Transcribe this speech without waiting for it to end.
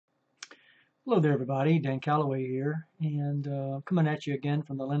Hello there, everybody. Dan Calloway here, and coming at you again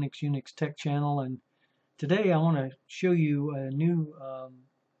from the Linux Unix Tech channel. And today I want to show you a new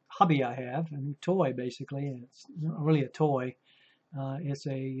hobby I have, a new toy, basically. And it's not really a toy. It's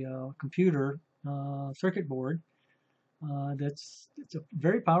a computer circuit board. It's a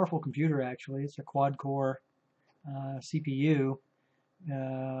very powerful computer, actually. It's a quad-core CPU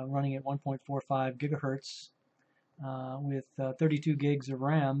running at 1.45 gigahertz with 32 gigs of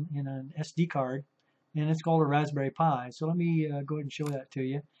RAM in an SD card, and it's called a Raspberry Pi. So let me go ahead and show that to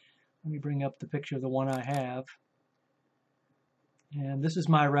you. Let me bring up the picture of the one I have. And this is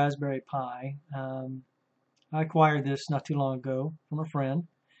my Raspberry Pi. I acquired this not too long ago from a friend.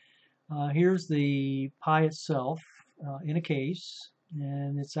 Here's the Pi itself in a case,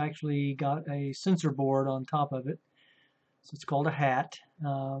 and it's actually got a sensor board on top of it. So it's called a hat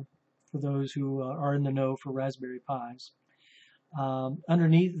for those who are in the know for Raspberry Pis.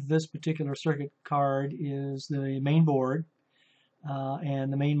 Underneath this particular circuit card is the main board,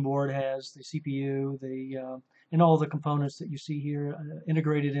 and the main board has the CPU, and all the components that you see here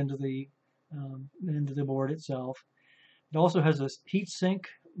integrated into the board itself. It also has a heat sink,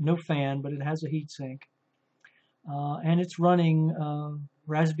 no fan, but it has a heat sink, and it's running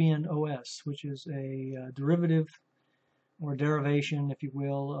Raspbian OS, which is a derivative or derivation, if you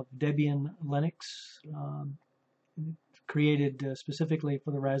will, of Debian Linux, created specifically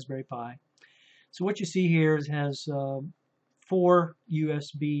for the Raspberry Pi. So what you see here has 4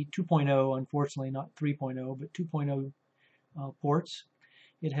 USB 2.0, unfortunately not 3.0, but 2.0 ports.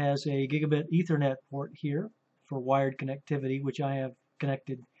 It has a gigabit Ethernet port here for wired connectivity, which I have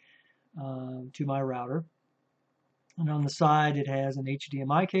connected to my router. And on the side it has an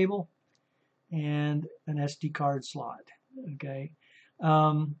HDMI cable and an SD card slot. Okay,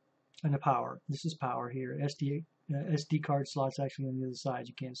 and the power. This is power here. SD card slot's actually on the other side.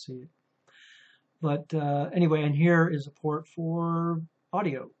 You can't see it. But anyway, and here is a port for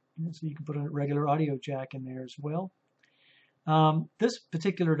audio. So you can put a regular audio jack in there as well. This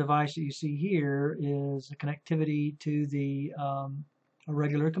particular device that you see here is a connectivity to a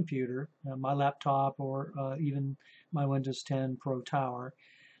regular computer, my laptop, or even my Windows 10 Pro Tower.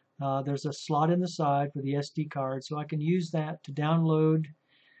 There's a slot in the side for the SD card, so I can use that to download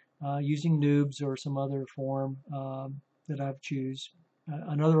using Noobs or some other form that I've choose.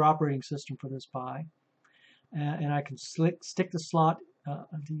 Another operating system for this Pi, and I can stick the slot,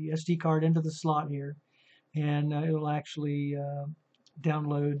 the SD card into the slot here, and it will actually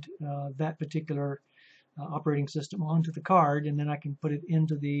download that particular operating system onto the card, and then I can put it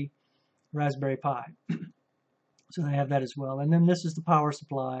into the Raspberry Pi. So I have that as well. And then this is the power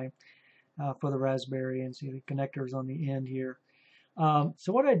supply for the Raspberry, and see the connectors on the end here.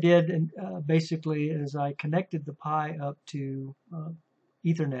 So what I did basically is I connected the Pi up to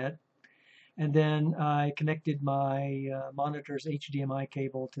Ethernet, and then I connected my monitor's HDMI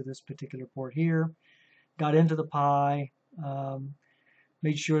cable to this particular port here, got into the Pi,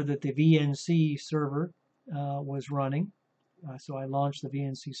 made sure that the VNC server was running. So I launched the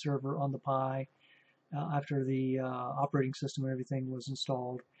VNC server on the Pi after the operating system and everything was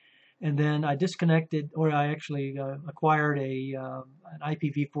installed. And then I disconnected, or I actually acquired an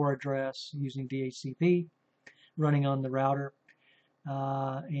IPv4 address using DHCP running on the router.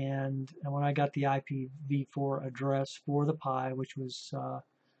 And when I got the IPv4 address for the Pi, which was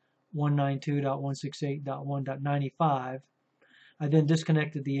 192.168.1.95, I then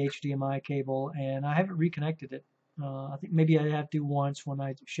disconnected the HDMI cable, and I haven't reconnected it. I think maybe I have to once when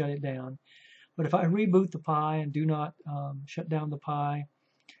I shut it down. But if I reboot the Pi and do not shut down the Pi,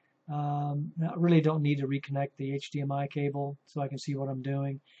 I really don't need to reconnect the HDMI cable, so I can see what I'm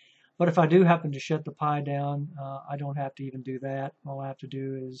doing. But if I do happen to shut the Pi down, I don't have to even do that. All I have to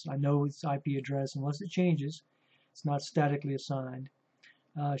do is, I know its IP address, unless it changes. It's not statically assigned.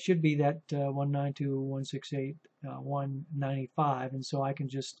 Should be that 192.168.195, and so I can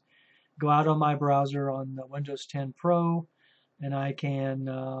just go out on my browser on the Windows 10 Pro, and I can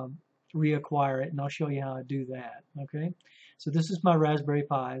reacquire it, and I'll show you how I do that. Okay, so this is my Raspberry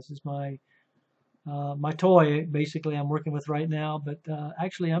Pi. This is my toy, basically, I'm working with right now. But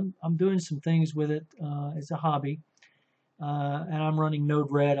actually, I'm doing some things with it as a hobby, and I'm running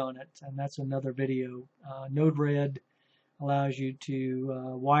Node-RED on it, and that's another video. Node-RED allows you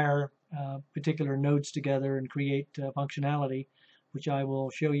to wire particular nodes together and create functionality, which I will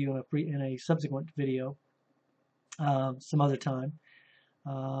show you in a subsequent video some other time.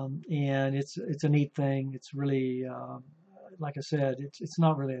 And it's a neat thing. It's really, like I said, it's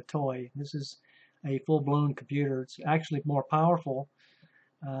not really a toy. This is a full-blown computer. It's actually more powerful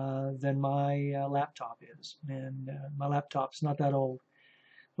than my laptop is, and my laptop's not that old.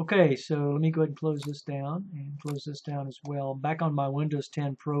 Okay, so let me go ahead and close this down and close this down as well. Back on my Windows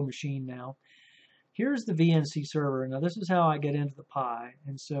 10 Pro machine now. Here's the VNC server. Now this is how I get into the Pi.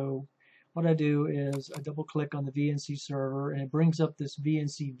 And so what I do is I double click on the VNC server and it brings up this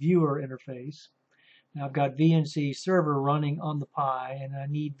VNC viewer interface. Now I've got VNC server running on the Pi and I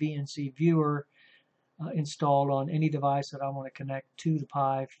need VNC viewer installed on any device that I want to connect to the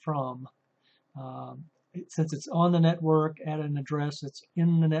Pi from. Since it's on the network at an address that's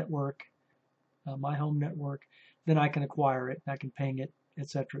in the network, my home network, then I can acquire it, I can ping it,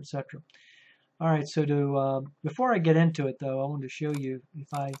 etc., etc. All right, so before I get into it, though, I want to show you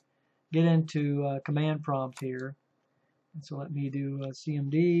if I get into command prompt here. And so let me do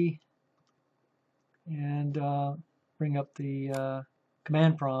CMD and bring up the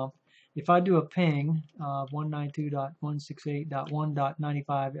command prompt. If I do a ping of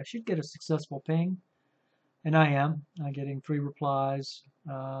 192.168.1.95, I should get a successful ping. And I am. I'm getting 3 replies,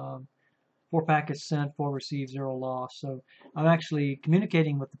 4 packets sent, 4 received, 0 lost. So I'm actually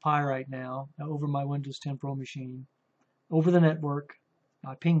communicating with the Pi right now over my Windows 10 Pro machine, over the network,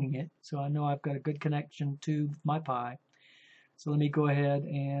 pinging it. So I know I've got a good connection to my Pi. So let me go ahead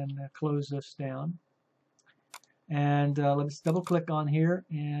and close this down. And let's double click on here.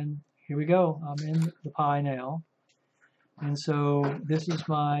 And here we go. I'm in the Pi now. And so this is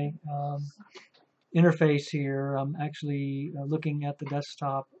my interface here. I'm actually looking at the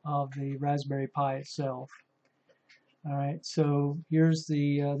desktop of the Raspberry Pi itself. All right, so here's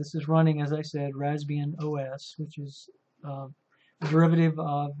the, this is running, as I said, Raspbian OS, which is a derivative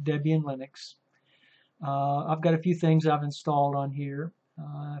of Debian Linux. I've got a few things I've installed on here.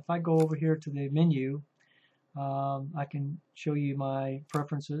 If I go over here to the menu, I can show you my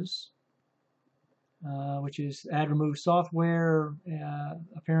preferences. Which is add remove software,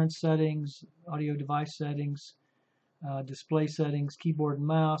 appearance settings, audio device settings, display settings, keyboard and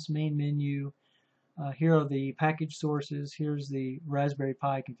mouse, main menu. Here are the package sources. Here's the Raspberry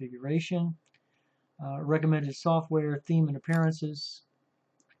Pi configuration, recommended software, theme and appearances,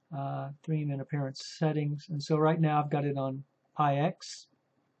 theme and appearance settings. And so right now I've got it on Pi X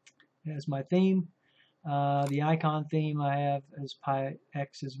as my theme. The icon theme I have as Pi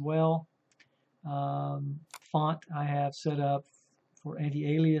X as well. Font I have set up for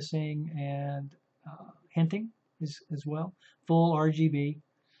anti-aliasing and hinting as well. Full RGB.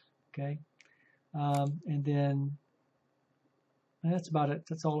 Okay. And then that's about it.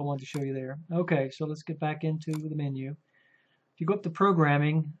 That's all I wanted to show you there. Okay, so let's get back into the menu. If you go up to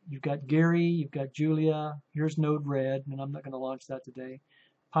programming, you've got Gary, you've got Julia. Here's Node-RED, and I'm not going to launch that today.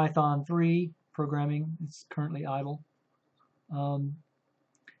 Python 3 programming. It's currently idle.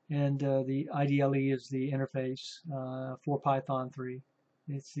 And the IDLE is the interface for Python 3.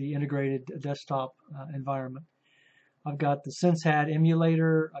 It's the integrated desktop environment. I've got the SenseHat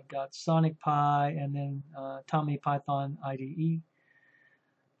emulator, I've got Sonic Pi, and then Tommy Python IDE.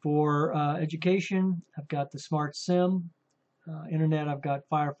 For education, I've got the Smart Sim. Internet, I've got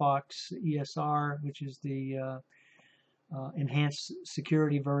Firefox ESR, which is the enhanced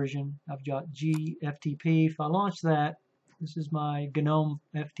security version. I've got GFTP. If I launch that, this is my GNOME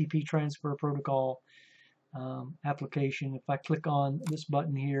FTP transfer protocol application. If I click on this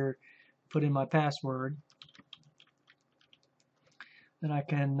button here, put in my password, then I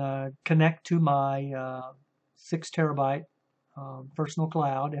can connect to my 6 terabyte personal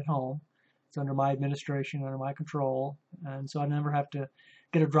cloud at home. It's under my administration, under my control, and so I never have to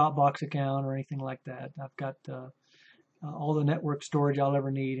get a Dropbox account or anything like that. I've got all the network storage I'll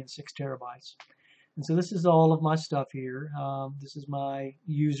ever need in 6 terabytes. And so this is all of my stuff here. This is my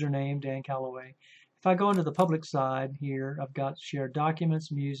username, Dan Calloway. If I go into the public side here, I've got shared documents,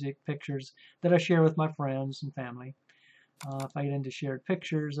 music, pictures that I share with my friends and family. If I get into shared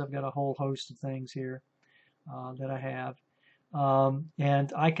pictures, I've got a whole host of things here that I have.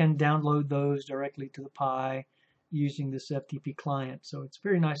 And I can download those directly to the Pi using this FTP client. So it's a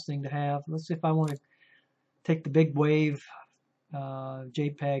very nice thing to have. Let's see if I want to take the big wave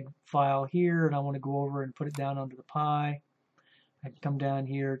JPEG file here and I want to go over and put it down onto the Pi. I can come down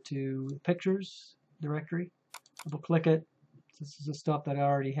here to the pictures directory, double click it. This is the stuff that I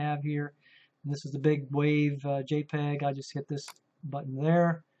already have here. And this is the big wave JPEG. I just hit this button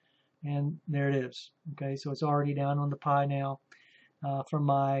there and there it is. Okay, so it's already down on the Pi now from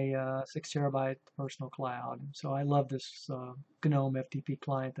my 6 terabyte personal cloud. So I love this GNOME FTP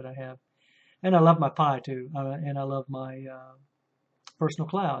client that I have. And I love my Pi too, and I love my personal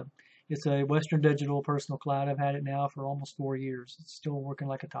cloud. It's a Western Digital personal cloud. I've had it now for almost 4 years. It's still working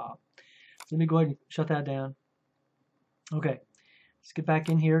like a top. So let me go ahead and shut that down. Okay, let's get back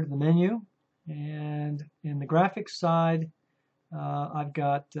in here to the menu. And in the graphics side, I've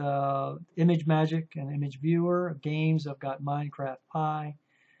got Image Magic and Image Viewer. Games, I've got Minecraft Pi.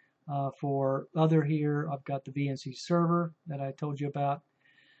 For other here, I've got the VNC server that I told you about.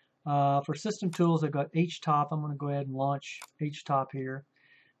 For system tools, I've got HTOP. I'm going to go ahead and launch HTOP here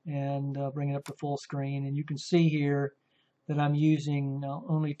and bring it up to full screen. And you can see here that I'm using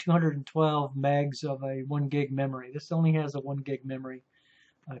only 212 megs of a 1 gig memory. This only has a 1 gig memory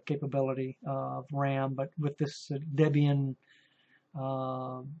capability of RAM, but with this Debian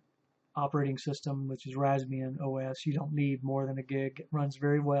operating system, which is Raspbian OS, you don't need more than a gig. It runs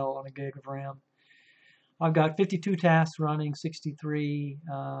very well on a gig of RAM. I've got 52 tasks running, 63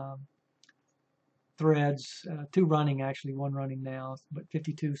 threads, 2 running actually, 1 running now, but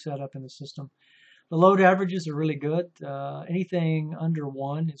 52 set up in the system. The load averages are really good. Anything under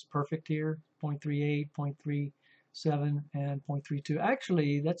 1 is perfect here, 0.38, 0.37, and 0.32.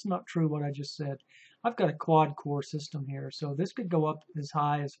 Actually, that's not true what I just said. I've got a quad core system here, so this could go up as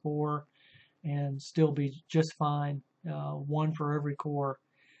high as 4 and still be just fine, 1 for every core.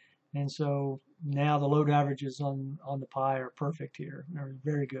 And so now the load averages on the Pi are perfect here. They're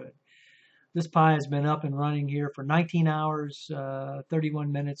very good. This Pi has been up and running here for 19 hours,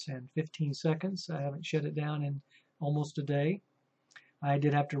 31 minutes, and 15 seconds. I haven't shut it down in almost a day. I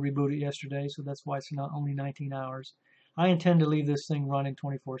did have to reboot it yesterday, so that's why it's not only 19 hours. I intend to leave this thing running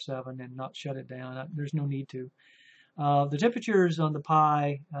 24/7 and not shut it down. There's no need to. The temperatures on the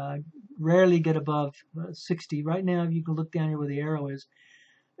Pi rarely get above 60. Right now, if you can look down here where the arrow is,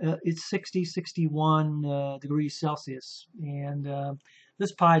 it's 60, 61 degrees Celsius. And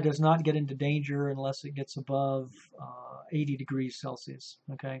this Pi does not get into danger unless it gets above 80 degrees Celsius.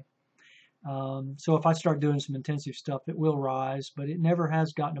 Okay. So if I start doing some intensive stuff, it will rise, but it never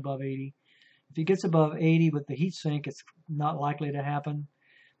has gotten above 80. If it gets above 80 with the heat sink, it's not likely to happen.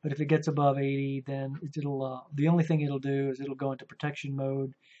 But if it gets above 80, then it'll the only thing it'll do is it'll go into protection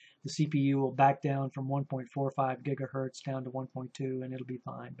mode. The CPU will back down from 1.45 gigahertz down to 1.2, and it'll be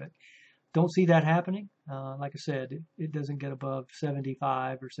fine. But don't see that happening. Like I said, it doesn't get above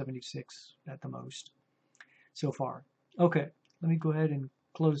 75 or 76 at the most so far. Okay, let me go ahead and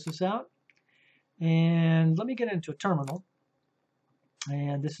close this out. And let me get into a terminal.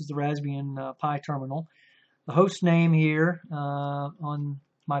 And this is the Raspbian Pi terminal. The host name here on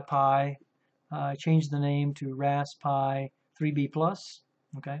my Pi, I changed the name to RaspBi 3B+.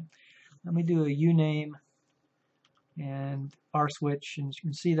 Okay, let me do a uname and rswitch, and you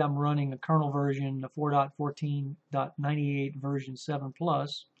can see that I'm running a kernel version, the 4.14.98 version 7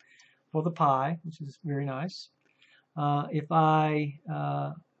 plus for the Pi, which is very nice. If I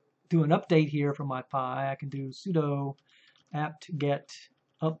do an update here for my Pi, I can do sudo apt-get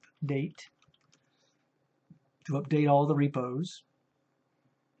update to update all the repos.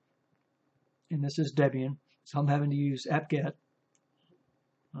 And this is Debian, so I'm having to use apt-get.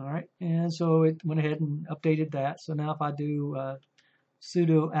 All right, and so it went ahead and updated that. So now if I do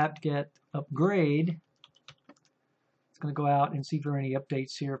sudo apt-get upgrade, it's going to go out and see if there are any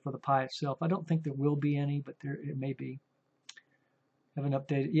updates here for the Pi itself. I don't think there will be any, but it may be. Haven't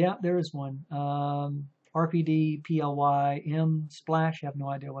updated. Yeah, there is one. RPD PLY M splash. I have no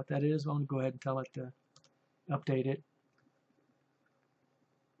idea what that is. I'm going to go ahead and tell it to update it.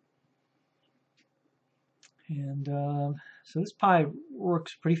 And so this Pi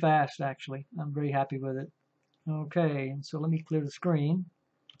works pretty fast, actually. I'm very happy with it. Okay, and so let me clear the screen.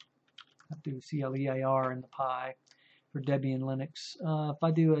 I have to do CLEIR in the Pi for Debian Linux. If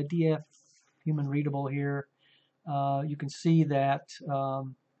I do a DF human readable here, you can see that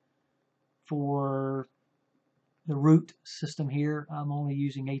for the root system here, I'm only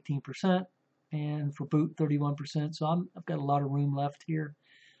using 18%, and for boot 31%. So I've got a lot of room left here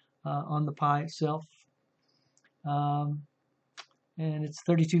on the Pi itself. And it's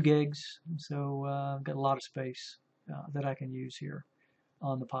 32 gigs, so I've got a lot of space that I can use here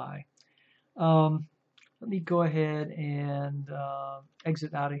on the Pi. Let me go ahead and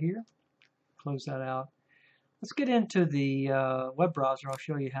exit out of here, close that out. Let's get into the web browser. I'll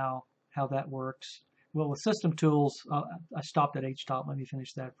show you how that works. Well, with system tools, I stopped at HTOP. Let me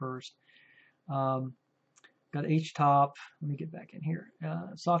finish that first. Got HTOP. Let me get back in here.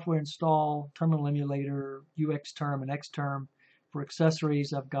 Software install, terminal emulator, UXterm, and Xterm. For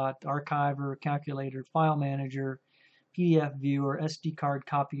accessories, I've got archiver, calculator, file manager, PDF viewer, SD card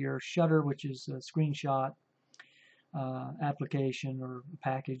copier, shutter, which is a screenshot application or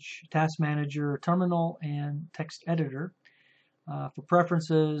package, task manager, terminal, and text editor. For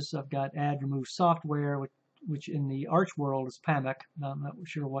preferences, I've got add remove software, which in the Arch world is PAMEC. I'm not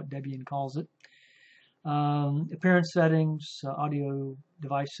sure what Debian calls it. Appearance settings, audio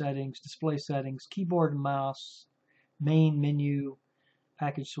device settings, display settings, keyboard and mouse, main menu,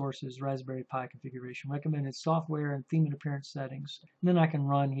 package sources, Raspberry Pi configuration, recommended software and theme and appearance settings. And then I can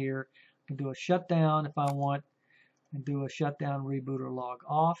run here. I can do a shutdown if I want, and do a shutdown, reboot, or log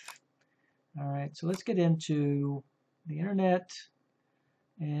off. All right, so let's get into the internet,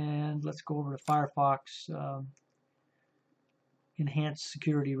 and let's go over to Firefox Enhanced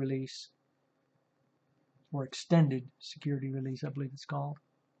Security Release, or Extended Security Release, I believe it's called.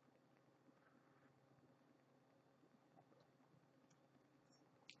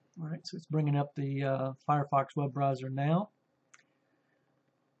 All right, so it's bringing up the Firefox web browser now.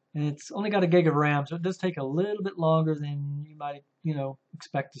 And it's only got 1 gig of RAM, so it does take a little bit longer than you might,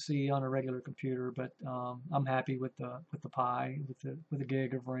 expect to see on a regular computer. But I'm happy with the Pi with 1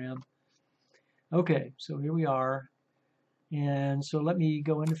 gig of RAM. Okay, so here we are, and so let me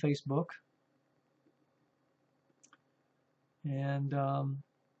go into Facebook and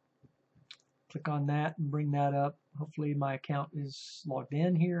click on that and bring that up. Hopefully my account is logged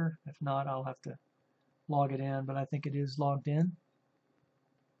in here. If not, I'll have to log it in, but I think it is logged in.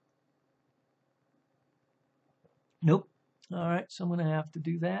 Nope. All right, so I'm going to have to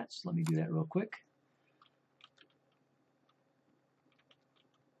do that. So let me do that real quick.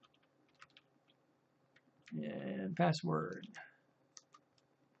 And password.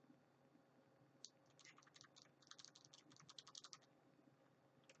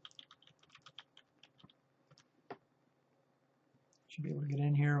 Should be able to get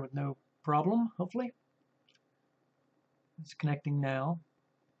in here with no problem, hopefully. It's connecting now.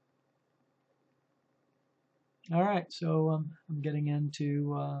 All right, so I'm getting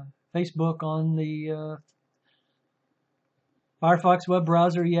into Facebook on the Firefox web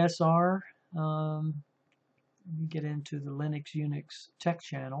browser ESR. Let me get into the Linux Unix tech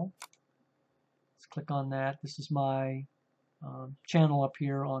channel. Let's click on that. This is my channel up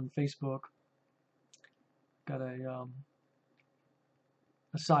here on Facebook. Got a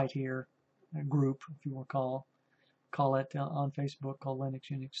site here, a group, if you want to call it, on Facebook called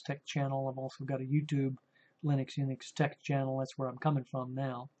Linux Unix Tech Channel. I've also got a YouTube Linux Unix Tech Channel. That's where I'm coming from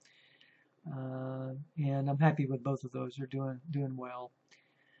now, and I'm happy with both of those. They're doing well.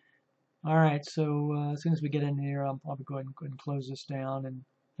 All right, so as soon as we get in here, I'll probably go ahead and close this down and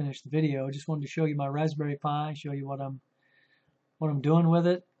finish the video. I just wanted to show you my Raspberry Pi, show you what I'm doing with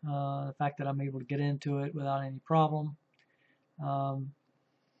it, the fact that I'm able to get into it without any problem.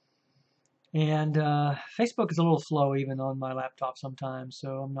 And Facebook is a little slow even on my laptop sometimes,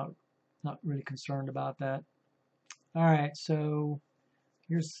 so I'm not really concerned about that. All right, so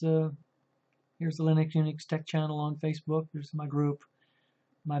here's the Linux Unix Tech Channel on Facebook. Here's my group,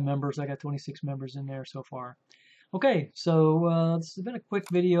 my members. I got 26 members in there so far. Okay, so this has been a quick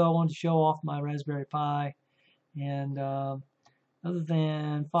video. I wanted to show off my Raspberry Pi, and other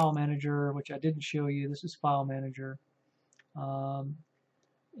than File Manager, which I didn't show you, this is File Manager.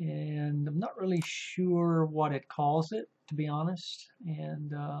 And I'm not really sure what it calls it, to be honest,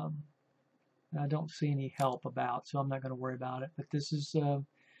 and I don't see any help about, so I'm not going to worry about it. But this is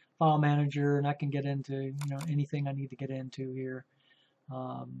File Manager, and I can get into anything I need to get into here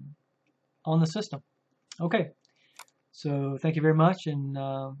on the system. Okay, so thank you very much, and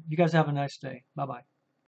you guys have a nice day. Bye-bye.